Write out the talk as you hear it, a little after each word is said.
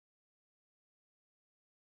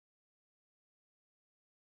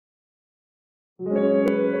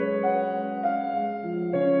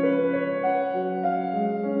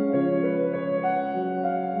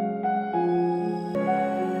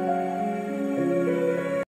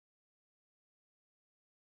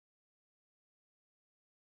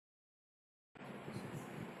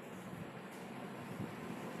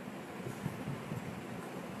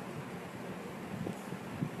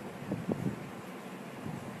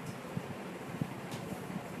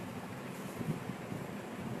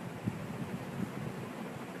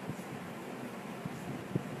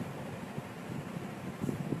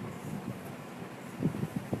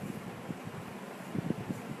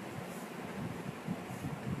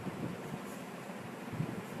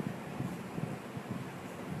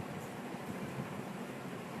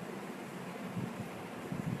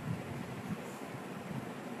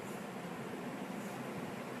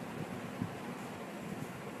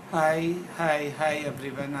Hi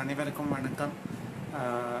everyone. அனைவருக்கும் வணக்கம்.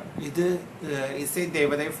 இது இசை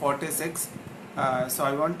தேவதை 46. So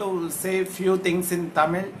I want to say few things in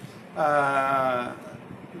Tamil.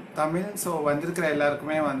 So வந்திருக்கிற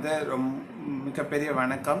எல்லாருக்குமே வந்து மிகப்பெரிய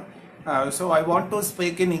வணக்கம். So I want to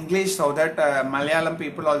speak in English so that Malayalam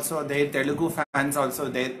people also there, Telugu fans also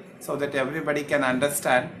there, so that everybody can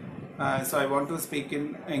understand. So I want to speak in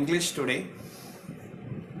English today.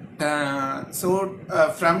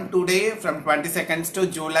 From today, from 22nd to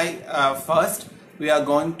July 1st, we are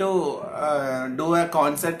going to do a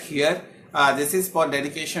concert here. This is for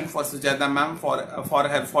dedication for Sujatha ma'am for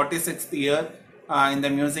her 46th year in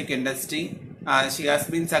the music industry. She has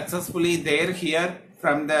been successfully there here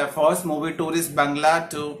from the first movie Tourist Bangla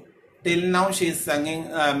to till now. She is singing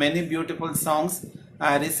many beautiful songs.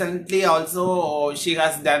 Recently also she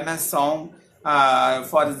has done a song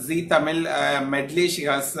for Zee Tamil medley. She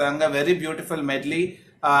has sung a very beautiful medley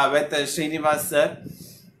with Srinivas sir.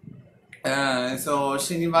 So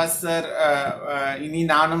Srinivas sir, Ini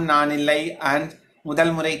Nanum Nanillai and Mudal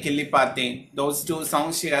Murai Killi Parthen, those two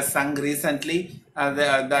songs she has sung recently.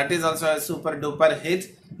 That is also a super duper hit,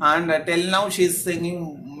 and till now she is singing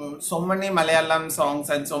so many Malayalam songs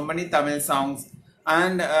and so many Tamil songs.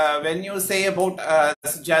 And when you say about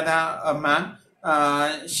Sujatha ma'am,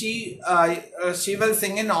 she will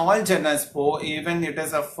sing in all genres, even it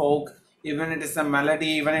is a folk, even it is a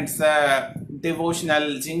melody, even it's a devotional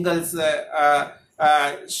jingles.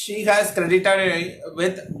 She has credited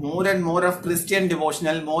with more and more of Christian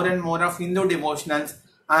devotional, more and more of Hindu devotionals,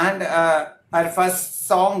 and her first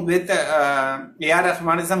song with A.R.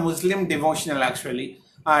 Rahman is a Muslim devotional actually.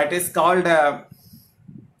 It is called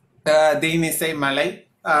Deenisai Malai.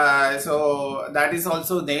 So that is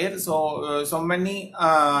also there. So many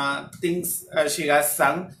things she has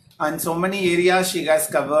sung, and so many areas she has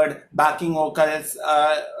covered. Backing vocals,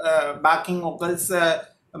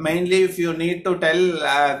 mainly if you need to tell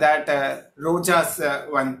that Roja's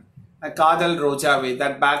one, Kadal Rojawe,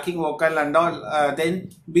 that backing vocal and all. Then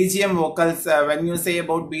BGM vocals, when you say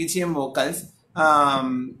about BGM vocals,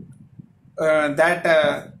 that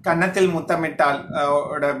Kannathil Muttamittal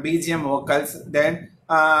BGM vocals, then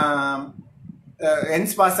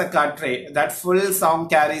Enspasa Katre, that full song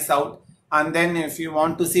carries out. And then if you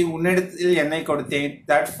want to see Unnedithil Ennai Koduthen,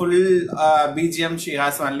 that full BGM she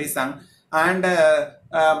has only sung. And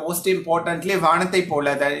most importantly Vaanathai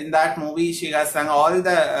Pola, that in that movie she has sung all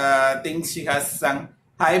the things she has sung.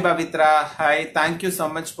 Hi Bavitra, hi, thank you so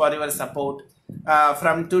much for your support.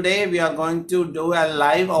 From today we are going to do a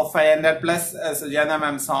live of 500 plus Sujatha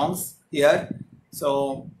ma'am songs here. So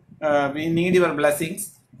we need your blessings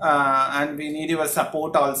and we need your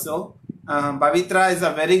support also. Bavitra is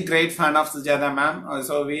a very great fan of Sujatha ma'am.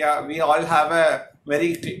 So we all have a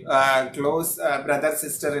very close brother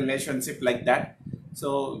sister relationship like that. So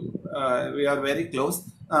we are very close.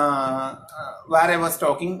 Where I was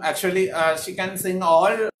talking, actually she can sing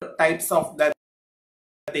all types of that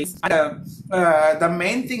things. The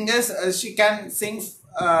main thing is she can sing.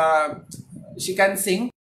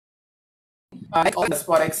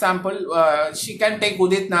 For example, she can take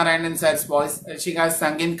Udit Narayanan sir's voice. She has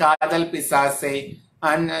sung in Kadal Pisase,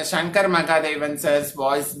 and Shankar Mahadevan sir's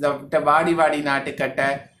voice, the Vadi Vadi Natikatta.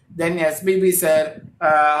 Then SBB sir,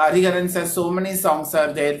 Hariharan sir, so many songs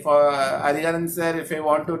are there for Hariharan sir. If I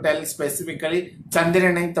want to tell specifically,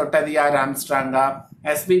 Chandiranai Tottadiya Ramstranga.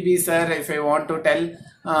 SBB sir, if I want to tell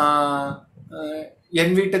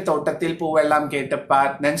என் வீட்டு தோட்டத்தில் பூவெல்லாம்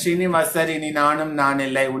கேட்டுப்பார். then Srinivas sir, இனி நானும் நான்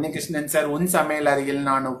இல்லை. Unnikrishnan sir, உன் சமையல் அறையில்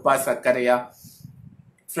நான் உப்பா சர்க்கரையா.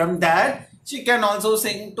 From that she can also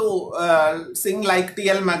sing like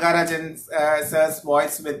TL Magarajan sir's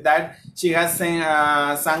voice. With that, she has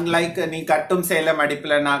sung like Nee Kattum Sela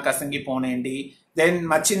Madipla Na Kasangi Ponendi, then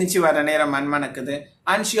Machinichi Varanera Manmanakade,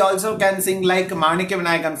 and she also can sing like Manikya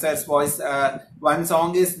Vinayakan sir's voice. One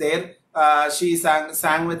song is there. She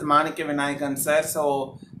sang with Manikya Vinayakan sir.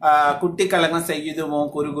 So Kutti Kalagna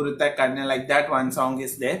Sayyidumo Kurugurutta Kanna, like that one song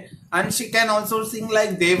is there. And she can also sing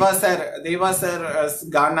like Deva sir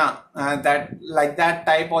Ghana, that like that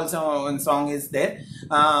type also one song is there.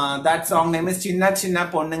 That song name is Chinna Chinna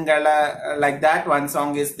Ponnungala, like that one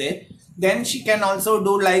song is there. Then she can also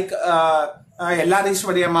do like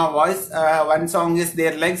Ellarishwariyamma voice. One song is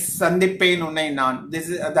there like Sandippe Nunai Nan.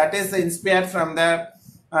 That is inspired from the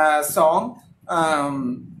song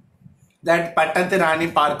that Pattathu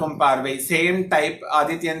Rani Parkum Parvai, same type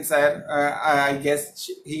Adityan sir, I guess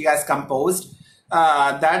he has composed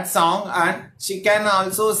that song. And she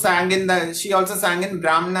also sang in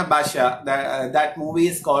Brahmana Bhasha. That movie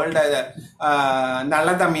is called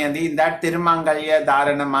Nalla Damayanti. In that Thirumangalya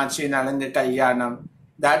Dharana Machi Nalanga Kalyanam,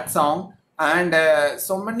 that song. And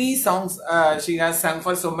so many songs she has sung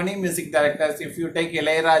for so many music directors. If you take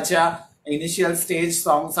Ilayaraja, initial stage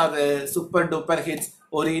songs are the super duper hits.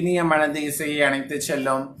 Oriniya Manadi Isai Anithu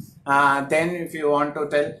Chellum. Then if you want to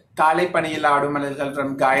tell Kale Paniyil Aadumalalgal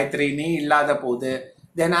from Gayatri Nee Illada Podu.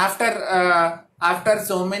 Then after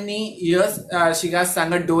so many years, she has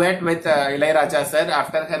sung a duet with Ilayaraja sir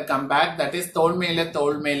after her comeback. That is Tol Mela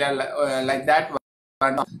like that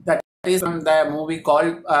one. That is from the movie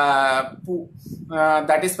called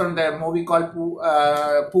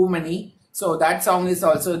Poomani. So that song is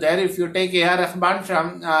also there. If you take A.R. Rahman,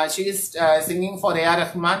 she is singing for A.R.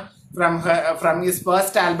 Rahman from his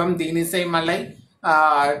first album Deenisai Malai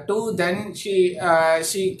to then she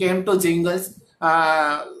came to jingles.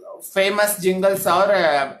 Famous jingles or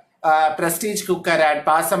Prestige cooker ad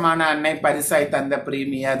Pasamana Annai Parisai Tanda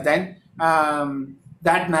Premier. Then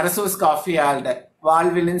that Narasu's coffee ad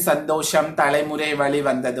Valvilin Sandosham Talaimure Vali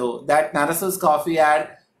Vandado. That Narasu's coffee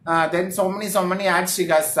ad. Then so many ads she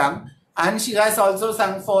has sung. And she has also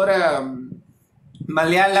sung for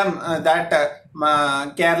Malayalam, that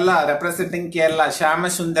Kerala, representing Kerala, Shama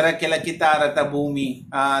Sundara Kilakitarata Bhumi.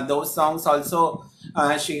 Those songs also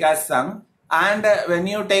she has sung. And when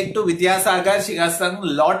you take to Vidyasagar, she has sung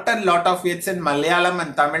lot of hits in Malayalam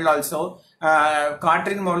and Tamil also.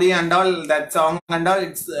 Katrin Moli and all, that song and all,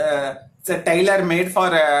 it's a tailor made for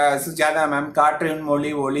Sujatha ma'am. Katrin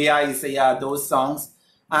Moli, Oliya Isaya, those songs.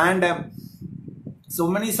 And so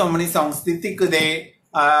many songs. Tithikude,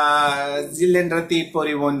 Zilendra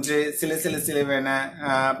Pori Vonje,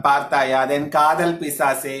 Silisivena, Partaya, then Kadal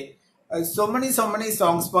Pisase. So many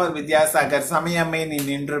songs for Vidyasagar, Samayame in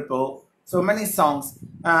Indripo. So many songs.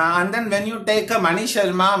 And then when you take Mani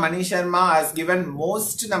Sharma has given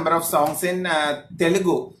most number of songs in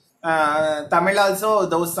Telugu. Tamil also,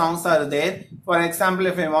 those songs are there. For example,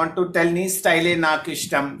 if I want to tell Nee Style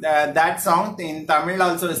Nakishtam, that song in Tamil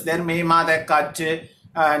also is there. Me Mada Kachu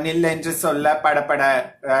Nillenju Solla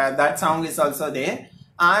Pada. That song is also there.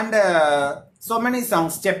 And so many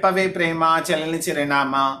songs. Cheppave Prema, Chalani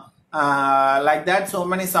Chirinama, like that. So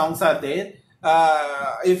many songs are there.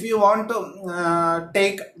 If you want to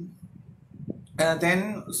take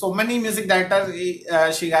then so many music directors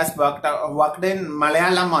she has worked in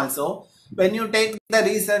Malayalam also. When you take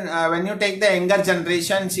the younger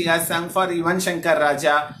generation, she has sung for Ivan Shankar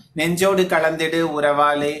Raja, Nenjodu Kalandidu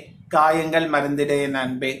Uravale, Kayangal Marandide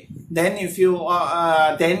Nanbe. Then if you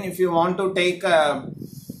want to take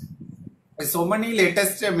so many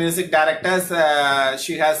latest music directors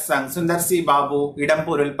she has sung. Sundar C. Babu,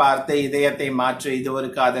 Idampurul Parthe, Idayate Matre,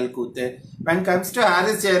 Idoru Kadal Kuthe. When it comes to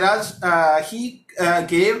Haris Jayaraj, he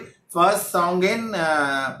gave first song in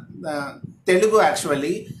Telugu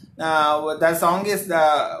actually. The song is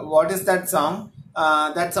what is that song?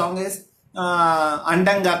 That song is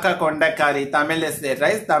Andangaka Kondakari. Tamil is there,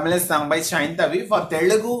 right? Tamil is sung by Shaintavi. For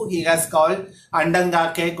Telugu, he has called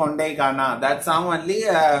Andangake Konde Gana. That song only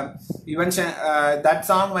Haris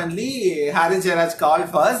Jayaraj called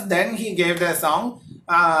first. Then he gave the song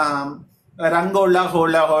Rangola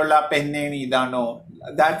Hola Hola Penne Nidano.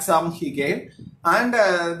 That song he gave. And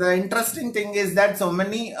the interesting thing is that so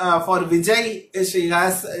many for Vijay, she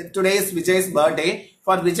has today's Vijay's birthday.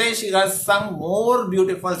 For Vijay, she has sung more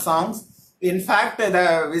beautiful songs. In fact,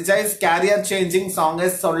 the Vijay's career changing song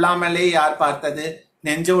is Sollamale Yar Partadu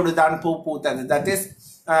Nenjodudan Poo Pootadu. That is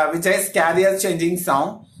Vijay's career changing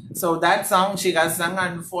song. So that song she has sung,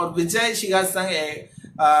 and for Vijay she has sung a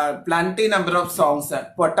plenty number of songs.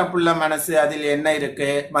 Pottapulla Manasu Adil Enna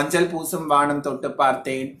Irukku, Manjal Poosum Vaanam Thottu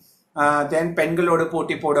Paarthen, then Pengalodu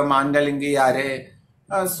Poti Podam Andalingi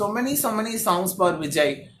Are. So many songs for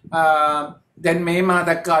Vijay. Then Mema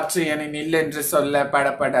the Kartri and in Illendri Solla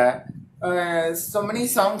Pada Pada. So many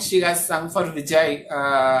songs she has sung for Vijay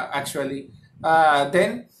actually.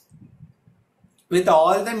 Then with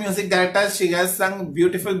all the music directors, she has sung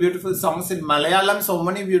beautiful songs in Malayalam. So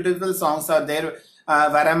many beautiful songs are there.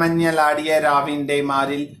 Varamanya Ladiya Ravinde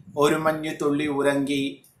Maril, Orumanyu Tulli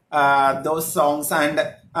Urangi, those songs, and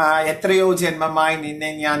Etrayo Jenmamai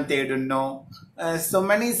Ninne Nyan Tedunno. So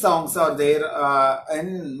many songs are there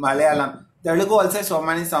in Malayalam. Telugu also so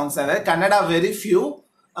many songs are there. Kannada very few,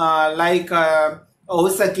 like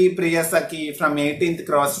Osaki Priyasaki from 18th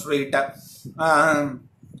Cross Street.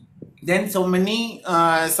 Then so many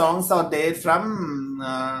songs are there from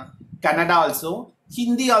Kannada also.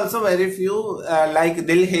 Hindi also very few, like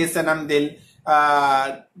Dil Hai Sanam Dil,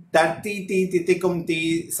 Datti Ti Titikum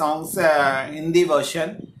Ti songs, Hindi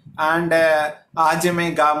version, and Aaj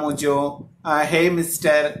Main Ga Mujo, Hey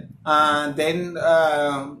Mister, then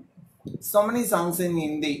so many songs in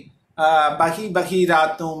Hindi. Bahi Bahi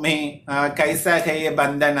Raatu Mein, Kaisa Hai Ye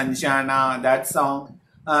Bandhan Anjana, that song.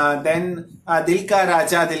 Then Dil Ka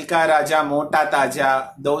Raja, Mota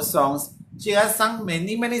Taja, those songs. She has sung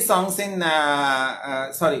many songs in,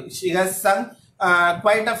 she has sung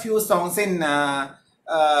quite a few songs in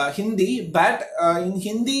Hindi, but in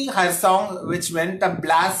Hindi her song which went a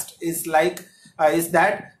blast is like, is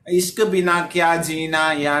that Ishq Bina Kya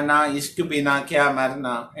Jeena Yana, Ishq Bina Kya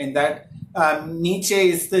Marna, in that Niche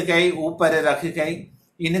Ist Gai, Upar Rakh Gai,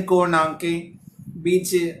 Inko Nanke,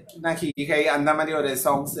 Beach Nahi Gai, Andamari or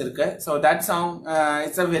songs irke. So that song,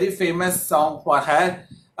 it's a very famous song for her.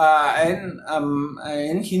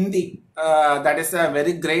 In Hindi, that is a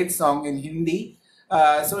very great song in Hindi.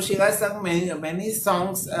 So she has sung many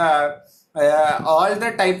songs, all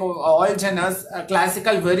the type of, all genres,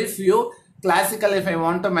 classical very few. Classical, if I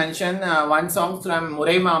want to mention, one song from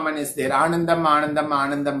Murai Maman is there, Anandam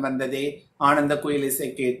Bandade, Ananda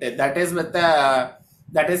Kuilise Kete. That is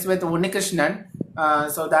with Unikrishnan.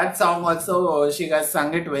 So that song also she has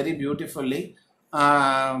sung it very beautifully.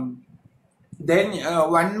 Then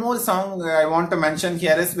one more song I want to mention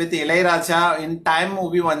here is with Ilayaraja. In Time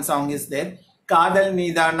movie, one song is there. Kadal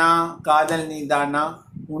Nidana,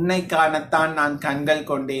 Unnai Kanathan Nan Kangal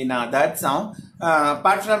Kondena. That song.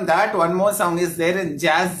 Apart from that, one more song is there in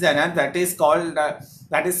jazz genre. That is called.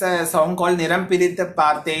 That is a song called Nirampirita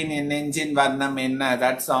Parthein in Engine Varnam in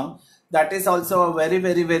that song. That is also a very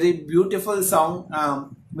beautiful song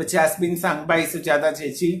which has been sung by Sujatha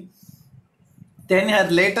Chechi. Then her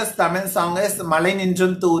latest Tamil song is Malai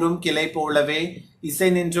Ninjum Thurum Kilai Polave,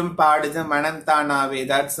 Isai Ninjum Padidum Manam Thanave,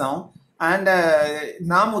 that song. And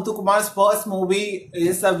Na Muthukumar's first movie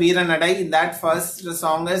is a Veeranadai. That first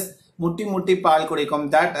song is Mutti Mutti Paal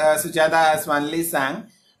Kudikum, that Sujatha has only sang.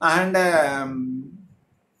 And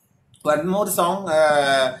one more song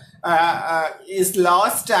is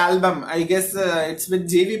Lost album. I guess it's with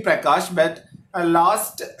G.V. Prakash, but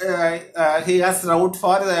Lost he has wrote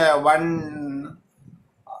for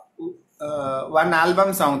one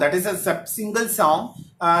album song. That is a single song.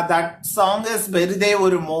 That song is Veride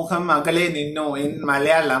Oru Moham Agale Ninnu in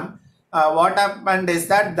Malayalam. What happened is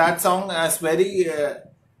that song is very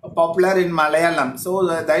popular in Malayalam. So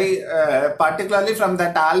they particularly from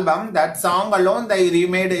that album, that song alone they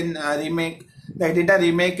they did a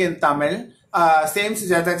remake in Tamil. Same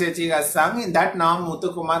Sujatha Chechi has sung. In that now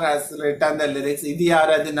Muthukumar has written the lyrics. Idi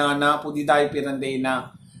Aradinana Pudidai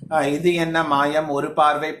Pirandena, Idi Enna Mayam Oru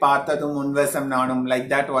Parvai Pathadum Unvesam Nanum. Like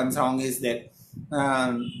that one song is there.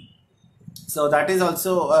 So that is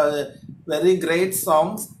also very great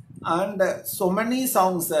songs. And so many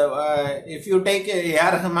songs. If you take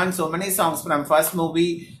A.R. Rahman, so many songs from first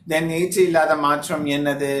movie, then Echi Illada Maatram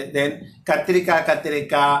Ennadu, then Kathirika,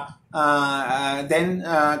 then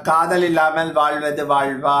Kadal Illamal Vaalvathu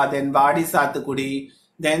Vaalva, then Vaadi Saathukudi,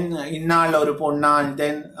 then Innal Oru Ponnal,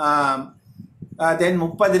 then 30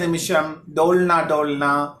 Nimisham,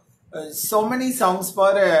 Dolna, so many songs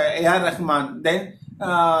for A.R. Rahman. Then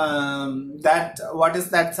that, what is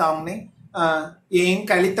that song name? Yen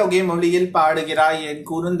Kalithoge Moliyil Padugirai, Yen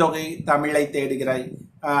Kurundoge Tamilai Thedigirai.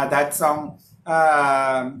 That song.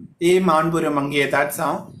 E Manburumange, that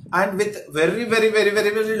song. And with very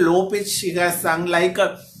low pitch, she has sung like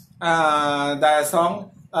the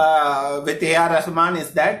song with A.R. Rahman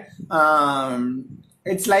is that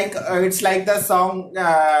it's like the song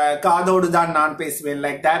Kadodudan Nan Pesvel,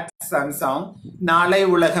 like that song. Nalai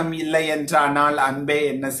Ulagam Illai Entranal Anbe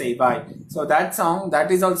Enna Seivai. So that song,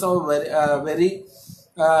 that is also very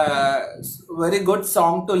good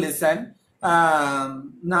song to listen.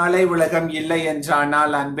 Nalai Ulagam Illai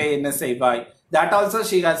Enranal Anbe Enna Seivai. That also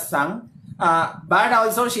she has sung. But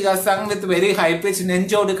also she has sung with very high pitch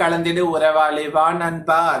Nenjodu Kalandidu Uravale Van and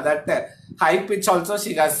Ba. That high pitch also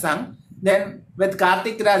she has sung. Then with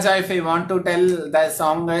Karthik Raja, if I want to tell, the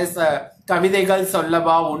song is Kavidegal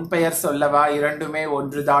Sollava Unpayar Sollava Irandume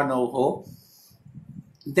Ondruda Noho.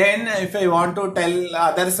 Then if I want to tell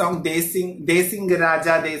other song, Desing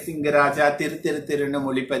Raja Tir Tir Tirunu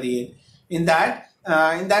Mulipadiye. In that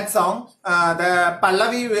song, the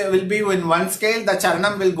Pallavi will be in one scale, the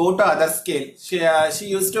Charanam will go to other scale. She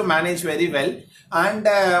used to manage very well. And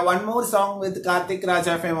one more song with Karthik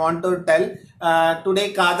Raja, if I want to tell,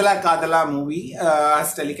 today Kadala Kadala movie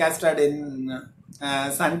has telecasted in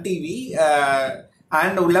Sun TV,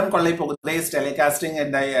 and Ullam Kollai Pogudai is telecasting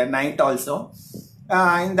at the night also.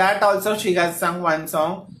 In that also she has sung one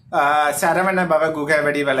song, Saravana Baba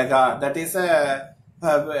Gugavadi Valaga. That is a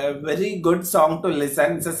very good song to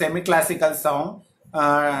listen. It's a semi-classical song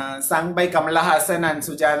sung by Kamala Hassan and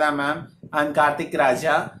Sujatha ma'am and Karthik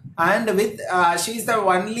Raja. And with she's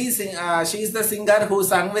the singer who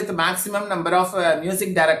sung with maximum number of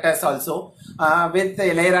music directors also. With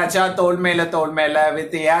Ilayaraja, Tolmela,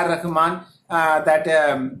 with A.R. Rahman, with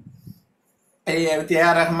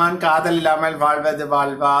A.R. Rahman, Kadal Ilamal Valva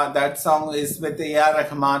Valva, that song is with A.R.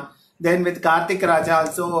 Rahman. Then with Karthik Raja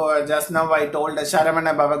also, just now I told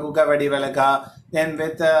Sharamana Bavaguga Vadivalaga. Then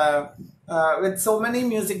with so many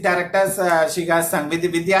music directors she has sung. With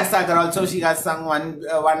Vidyasagar also she has sung one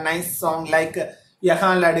nice song like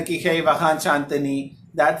Yahan Ladki Hai Vahan Chantani,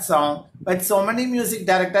 that song. With so many music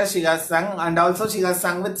directors she has sung, and also she has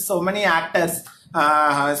sung with so many actors.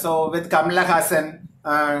 So with Kamala Hassan,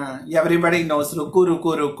 everybody knows Ruku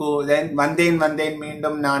Ruku Ruku, then Vandain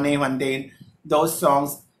Meendum Nane Vandain, those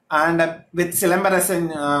songs. And with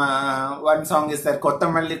Silambarasan, one song is there,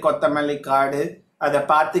 Kottamalli Kaadu, the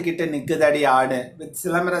Pathikita Nikkadadi Aade. With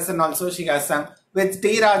Silambarasan also she has sung. With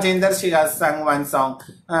T. Rajendra she has sung one song,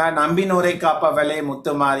 Nambinore Kapavale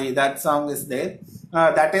Muttumari, that song is there.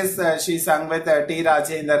 That is she sung with T.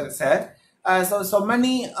 Rajendra sir. So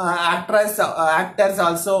many actors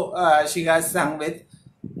also she has sung with.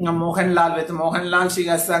 With Mohanlal she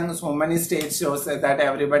has sung so many stage shows that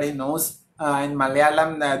everybody knows. In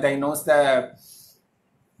Malayalam, they knows the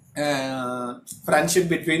friendship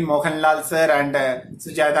between Mohanlal sir and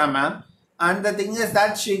Sujatha ma'am. And the thing is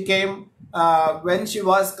that she came when she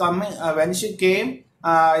came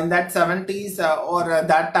in that 70s or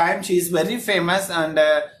that time, she is very famous, and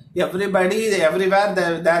everywhere they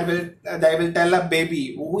will tell a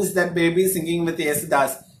baby. Who is that baby singing with S.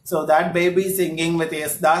 Das? So that baby singing with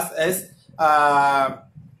S. Das is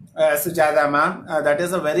Sujatha ma'am. That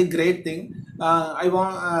is a very great thing. What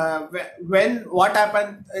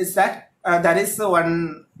happened is that there is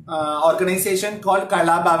one organization called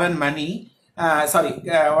Kalabhavan Money.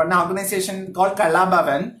 One organization called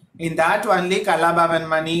Kalabhavan. In that only Kalabhavan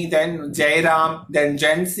Money, then Jairam, then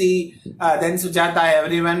Jensi, then Sujatha,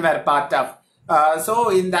 everyone were part of. So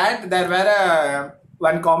in that there were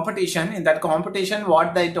one competition. In that competition,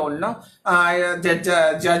 what they told, no,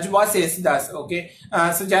 the judge was S. Das. Okay,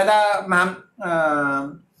 Sujatha ma'am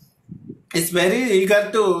is very eager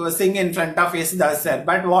to sing in front of S. Das sir.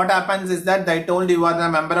 But what happens is that they told, you are the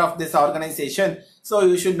member of this organization, so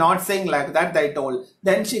you should not sing like that, they told.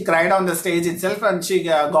 Then she cried on the stage itself, and she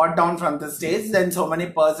got down from the stage. Then so many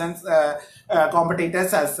persons,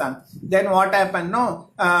 competitors has sung. Then what happened,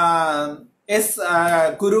 no,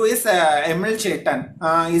 Guru is Emil Chetan,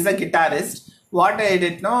 is a guitarist. What I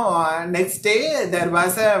did, no, next day there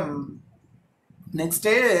was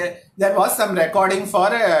some recording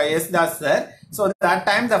for S. Das sir. So that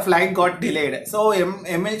time the flight got delayed. So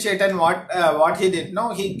Emil Chetan, what he did,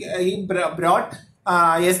 no, he brought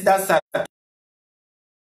S. Das sir.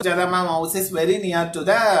 Sujatha ma'am house is very near to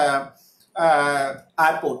the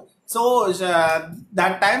airport. So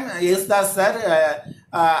that time S. Das sir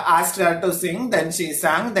asked her to sing. Then she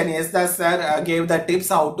sang. Then S. Das sir gave the tips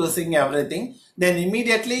how to sing everything. Then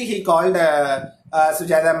immediately he called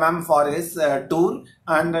Sujatha ma'am for his tour,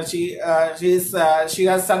 and she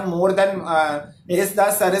has sung more than S.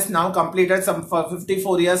 Das sir is now completed some for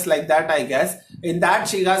 54 years like that, I guess. In that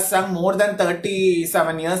she has sung more than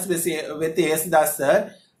 37 years with S. Das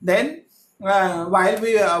sir. Then while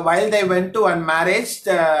they went to a marriage,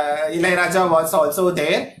 Ilayaraja was also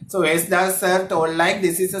there. So S. Das sir told, like,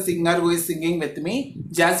 this is a singer who is singing with me,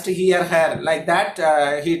 just hear her, like that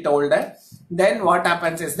he told her. Then what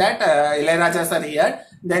happens is that Ilayaraja sir here.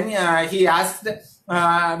 Then he asked,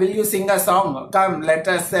 will you sing a song? Come, let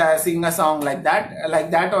us sing a song, like that. Like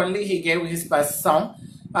that only he gave his first song.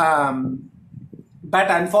 but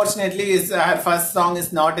unfortunately her first song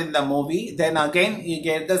is not in the movie. Then again he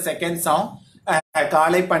gave the second song,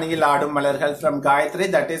 Kalai Paniyil Aadum Malargal from Gayatri.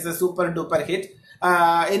 That is a super duper hit.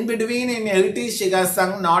 In between, in 80s, she has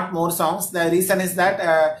sung not more songs. The reason is that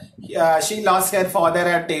she lost her father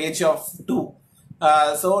at the age of 2.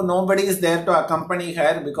 So nobody is there to accompany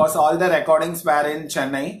her because all the recordings were in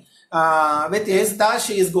Chennai. With Yesdas,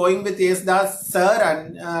 she is going with Yesdas sir, and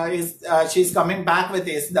she's coming back with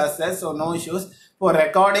Yesdas sir, so no issues. For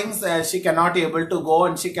recordings, she cannot able to go,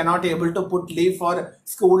 and she cannot able to put leave for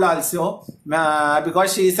school also,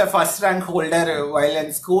 because she is a first rank holder while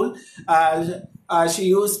in school. She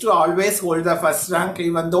used to always hold the first rank,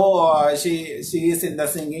 even though she is in the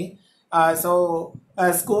singing. So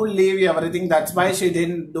school leave, everything, that's why she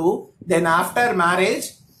didn't do. Then after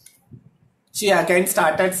marriage, she again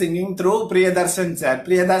started singing through Priyadarshan sir.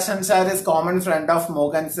 Priyadarshan sir is common friend of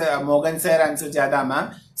Mogan sir and Sujatha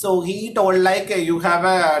ma'am. So he told like, you have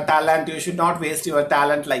a talent, you should not waste your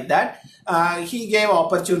talent like that. He gave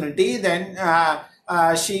opportunity. Then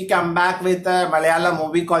she come back with a Malayalam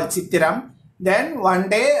movie called Chittiram. Then one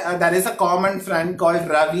day there is a common friend called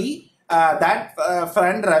Ravi. That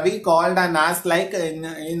friend Ravi called and asked like,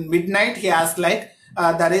 in midnight he asked like,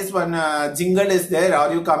 there is one jingle is there,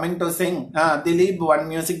 are you coming to sing? Dilip, one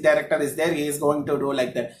music director is there, he is going to do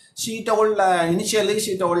like that. She told, initially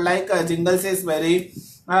she told like, jingles is very,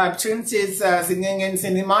 since she is singing in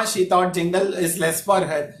cinema, she thought jingle is less for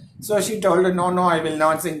her. So she told, no, I will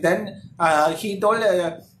not sing. Then he told,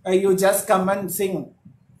 you just come and sing,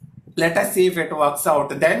 let us see if it works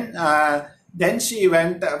out. Then she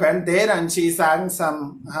went there and she sang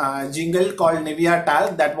some jingle called Nivea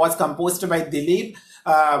Talc that was composed by Dilip,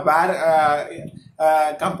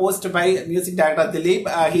 composed by music director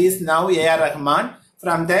Dilip. He is now A.R. Rahman.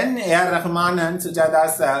 From then A.R. Rahman and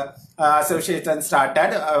Sujatha's association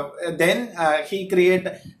started. Then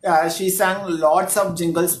she sang lots of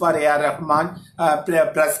jingles for A.R. Rahman,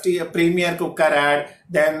 Premier Cooker ad,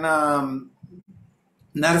 then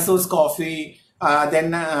Narsu's Coffee.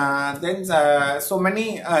 Then so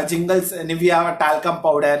many jingles, Nivea talcum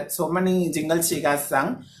powder, so many jingles she has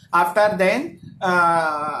sung. After then,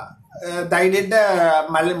 they did a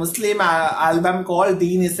Muslim album called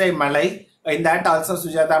Deen Isai Malai. In that also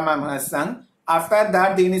Sujatha ma'am has sung. After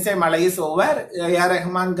that, Deen Isai Malai is over. A.R.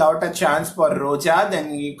 Rahman got a chance for Roja. Then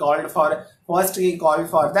he called for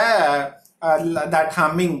the that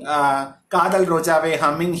humming, Kadal Rojave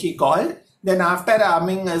humming he called. Then after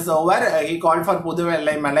humming is over, he called for Pudu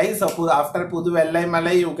Vellai Malai. So after Pudu Vellai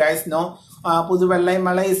Malai, you guys know, Pudu Vellai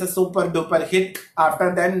Malai is a super duper hit.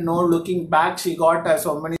 After then, no looking back, she got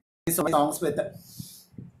so many songs with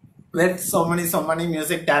so many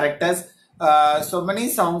music directors. So many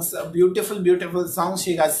songs, beautiful songs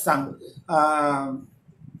she has sung.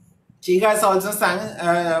 She has also sung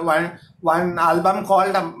one album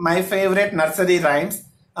called My Favorite Nursery Rhymes.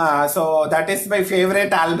 So that is my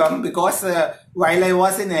favorite album because while I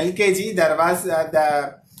was in LKG, there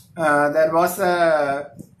was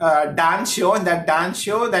a dance show. In that dance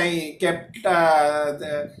show, they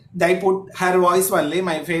put her voice only.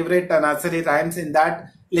 My favorite nursery rhymes in that.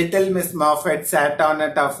 Little Miss Moffat sat on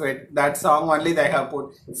a tuffet. That song only they have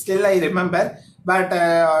put. Still I remember, but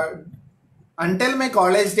until my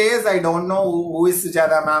college days, I don't know who is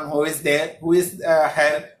Sujatha ma'am, who is there, who is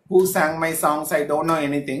her, who sang my songs. I don't know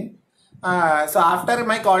anything. So after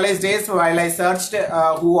my college days, while I searched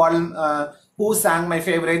who sang my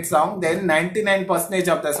favorite song, then 99%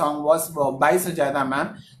 of the song was by Sujatha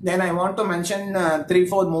ma'am. Then I want to mention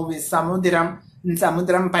 3-4 movies.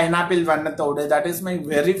 Samudram Pineapple Vannathodu, that is my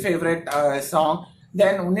very favorite song.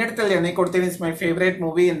 Then Unnedthil Ennai Koduthen is my favorite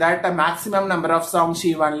movie. In that, a maximum number of songs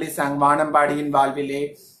she only sang. Vaanambadi in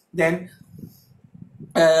Valvile. Then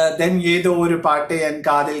Yedo Oru Paattu En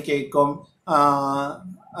Kaadil Kekkum.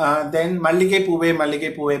 Then Mallige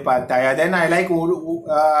Poove Paarthaya. Then I like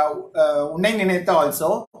Unnai Ninetha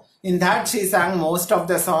also. In that, she sang most of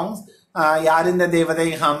the songs. Yarinda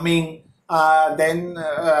Devadai humming. Then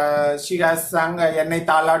she has sung Ennai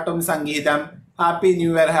Thalaattum Sangeetham, Happy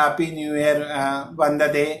New Year,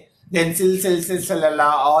 Vandade. Then Sil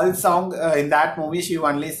Salala, all song in that movie she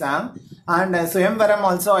only sang. And Swayamvaram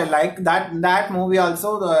also I like that movie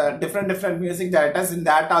also. Different music directors. In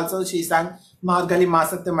that also she sang Margali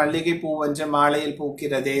Masathu Mallige Poovanju Maalayil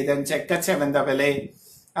Pookirade. Then Chekkache Vendavale.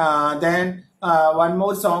 Then one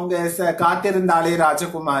more song is Kaathirundhale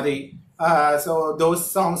Rajakumari. So those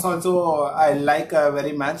songs also I like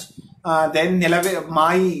very much. Then Nilave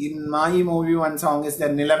Mai movie, one song is the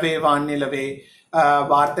Nilave Van Nilave,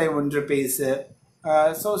 Vaarthai Ondru Pesu.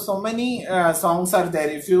 So many songs are there.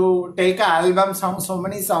 If you take an album song, so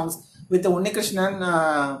many songs. with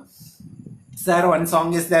Unnikrishnan sir, one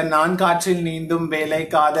song is there, Naan Kaathril Neendum Velai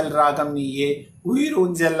Kadal Ragam Niye, Uyir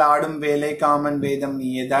Unjal Aadum Velai Kaman Vedam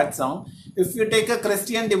Niye, that song. If you take a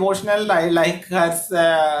Christian devotional, I like her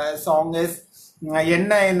song is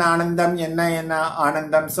Yenna En Anandam, Yenna En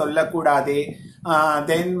Anandam Solla Kudade.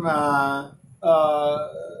 Then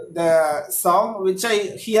the song which I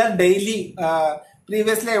hear daily,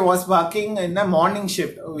 previously I was working in a morning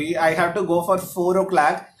shift. I have to go for 4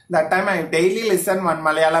 o'clock. That time I daily listen one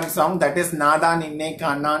Malayalam song, that is Nada Ninne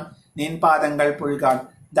Kannan Nin Padangal Pulgan.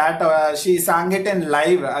 That she sang it in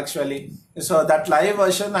live actually. So that live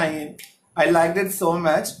version I liked it so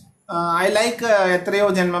much. I like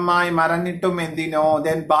Etrayo Janmamai Maranittu Mendino,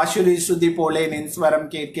 then Bashuri Shuddhi Pole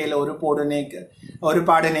Ninswaram Ketkel Oru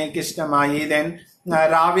Padane Kishtamayi, then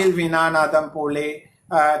Ravil Vinanadam Pole,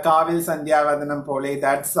 Kavil Sandhyavadanam Pole,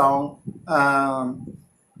 that song.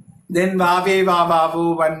 Then Vave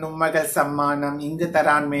Vavavu Vannumagal Sammanam,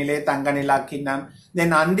 Ingataran Mele Tanganilakinam,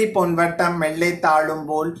 then Andi Ponvatam Melle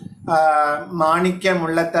Talumbol, Manikya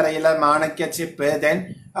Mullatarayla Manakya Chip,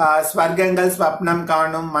 then Swargangal Swapnam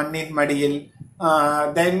Kanum Mannin Madil,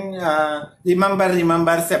 then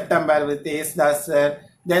Remember September with Ace Dasar,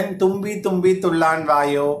 then Tumbi Tullan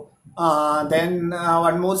Vayo, then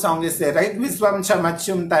one more song is there, right? Viswam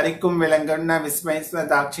Chamachum Tarikum Velangana Vismaiswa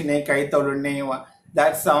Dakshine Kaitolune.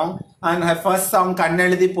 That song, and her first song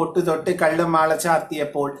Kannelidi Pottu Thotte Kallu Mala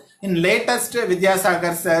Charthiyapol. In latest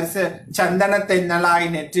Vidyasagar sir's Chandana Tennalai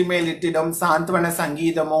Netrimel Ittidum Santvana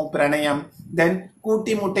Sangeetamo Pranayam, then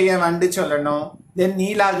Kuti Muttaya Vandu Cholano, then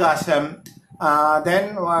Neelagasham,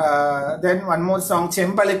 then one more song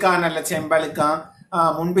Chempalika Nalla Chempalika,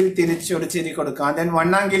 Munbil Tirichuru Chirikodukka, then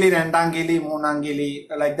Vannangili Rendangili Moonangili,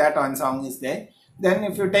 like that one song is there. Then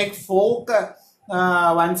if you take folk,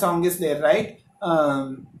 one song is there, right?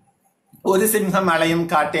 Odisimha Malayam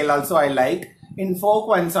Kartel also I like. In folk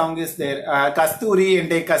one song is there, Kasturi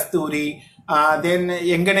Ende Kasturi, then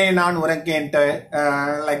Yengane Nan Urakente,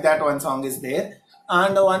 like that one song is there.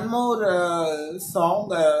 And one more song,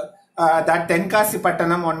 that Tenkasi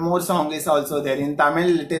Pattanam, one more song is also there. In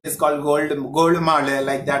Tamil it is called Gold Male,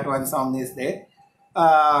 like that one song is there.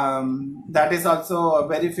 That is also a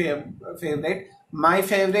very favorite. My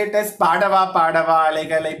favorite is Padava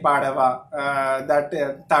Alegalai Padava,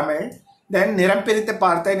 that Tamil. Then Nirampirite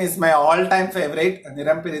Parthen is my all-time favorite.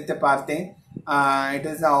 Nirampirite Parthen. It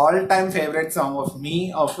is an all-time favorite song of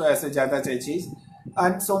me, of Sujatha Chechis.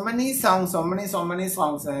 And so many songs.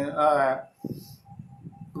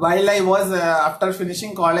 While I was, after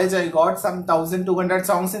finishing college, I got some 1200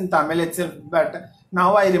 songs in Tamil itself. But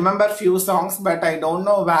now I remember few songs, but I don't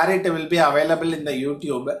know where it will be available in the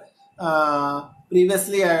YouTube.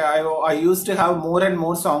 Previously, I used to have more and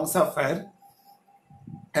more songs of her.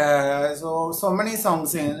 So many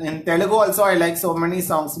songs. In Telugu also, I like so many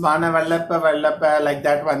songs. Vana Vallappa, like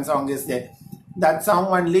that one song is there. That song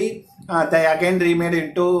only, they again remade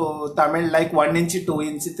into Tamil, like 1 inch, 2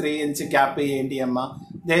 inch, 3 inch gap.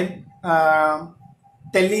 Then,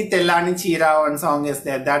 Telli Tellani Chira, one song is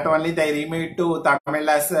there. That only they remade to Tamil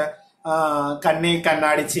as Kanne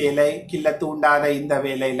Kannadi Chelai, Killatunda Inda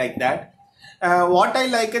Velai, like that. What I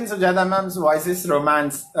like in Sujatha ma'am's voice is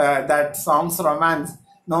romance. That song's romance.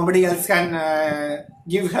 Nobody else can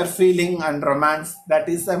give her feeling and romance. That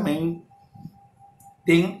is the main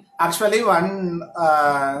thing. Actually,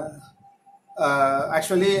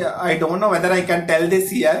 actually, I don't know whether I can tell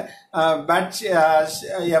this here, but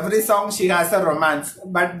every song she has a romance.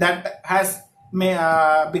 But that has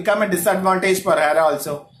become a disadvantage for her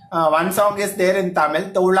also. One song is there in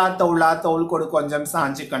Tamil, Tola Tol Kodu Konjam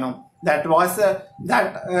Sanchikano. That was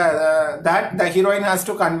that the heroine has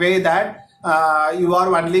to convey that you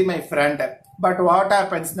are only my friend. But what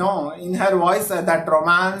happens? No, in her voice, that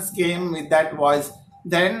romance came with that voice.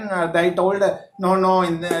 Then they told, no,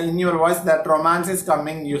 in your voice that romance is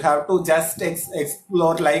coming. You have to just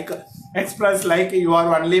explore, like express like you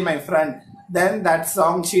are only my friend. Then that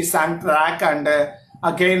song she sang track, and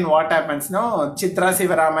again what happens? No, Chitra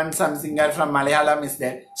Sivaraman, some singer from Malayalam is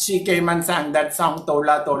there. She came and sang that song,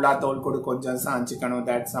 Tola Tol Kodu Konjam Sanchikano,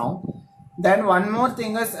 that song. Then one more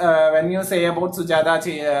thing is, when you say about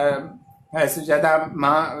Sujatha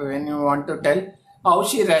Ma, when you want to tell how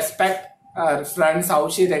she respect her friends, how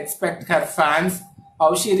she respect her fans,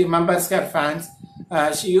 how she remembers her fans.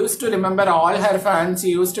 She used to remember all her fans. She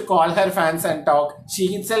used to call her fans and talk.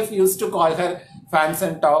 She itself used to call her fans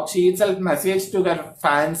and talk. She itself messaged to her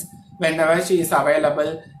fans whenever she is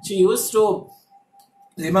available. She used to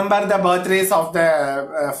remember the birthdays of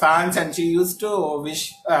the fans, and she used to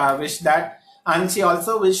wish that. And she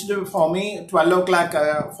also wished for me 12 o'clock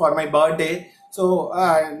for my birthday. So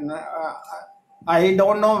I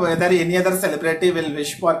don't know whether any other celebrity will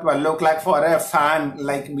wish for 12 o'clock for a fan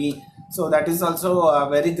like me. So that is also a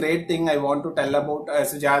very great thing I want to tell about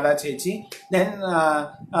Sujatha Chechi. Then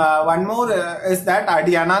one more is that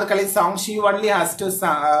Adiana Kali's song, she only has to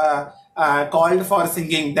called for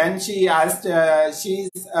singing. Then she asked, she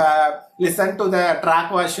listened to the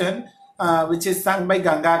track version which is sung by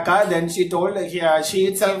Gangaka. Then she told she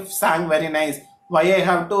itself sang very nice. Why I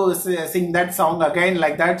have to sing that song again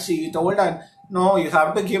like that? She told her, no, you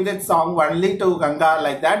have to give that song only to Ganga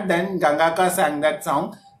like that. Then Gangaka sang that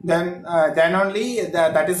song. Then only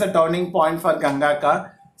that is a turning point for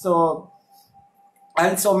Gangaka. So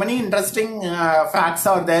and so many interesting facts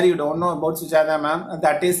are there you don't know about Sujatha ma'am.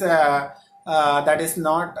 That is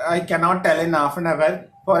not, I cannot tell in half an hour.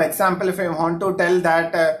 For example, if I want to tell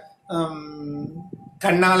that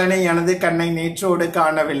Kannalane Yanadu Kannai Netrodu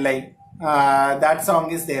Kaanavillai, that song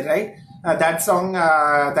is there, right? That song,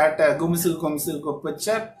 that Gumsu Gumsu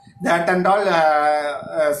Guppuchap, that and all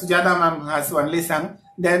Sujatha ma'am has only sung.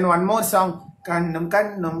 Then one more song, Kannum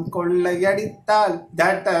Kannum Kollayadittal,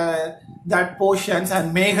 that portions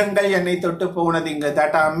and Mehangal Yanai Tottu Ponadinga,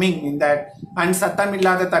 that humming in that, and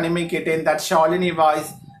Satamilla the Tanime Kitten, that Shalini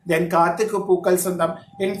voice, then Karthikku Pookal Sundam.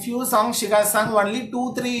 In few songs she has sung only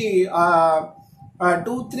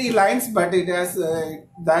 2-3 lines, but it has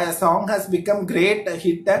the song has become great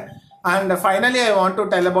hit. And finally I want to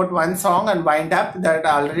tell about one song and wind up, that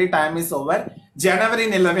already time is over. January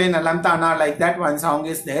Nilave Nalantana, like that one song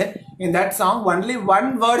is there. In that song, only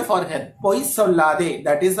one word for her, Poi Sollade,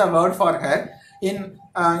 that is the word for her. In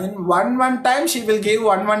one time she will give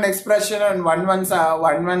one expression and one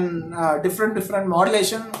different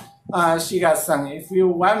modulation she has sung. If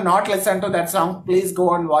you have not listened to that song, please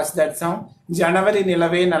go and watch that song. January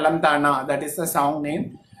Nilave Nalantana, that is the song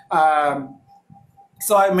name.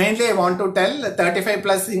 So I want to tell 35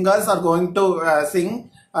 plus singers are going to sing.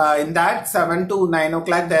 In that 7 to 9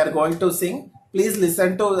 o'clock they are going to sing. Please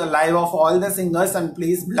listen to the live of all the singers and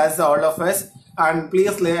please bless all of us. And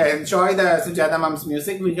please enjoy the Sujatha ma'am's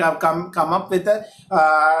music. We have come up with a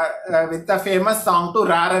famous song to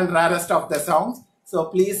rare and rarest of the songs. So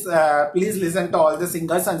please listen to all the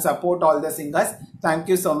singers and support all the singers. Thank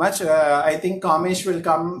you so much. I think Kamesh will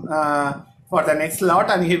come for the next lot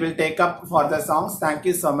and he will take up for the songs. Thank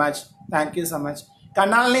you so much. Thank you so much.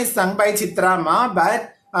 Kannalane is sung by Chitrama,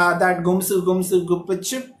 but that Gumsu Gumsu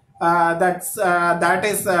Guppuchup, that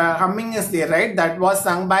is humming is there, right? That was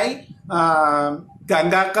sung by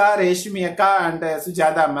Gangaka, Reshmiyaka and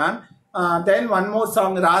Sujatha ma'am. Then one more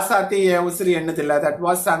song, Rasati Usri Ennadilla, that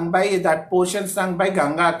was sung by, that portion sung by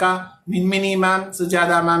Gangaka, Minmini ma'am,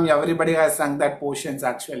 Sujatha ma'am, everybody has sung that portions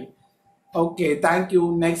actually. Okay, thank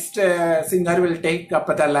you. Next singer will take up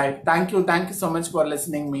the live. Thank you so much for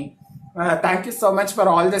listening me. Thank you so much for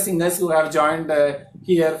all the singers who have joined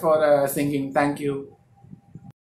here for singing. Thank you.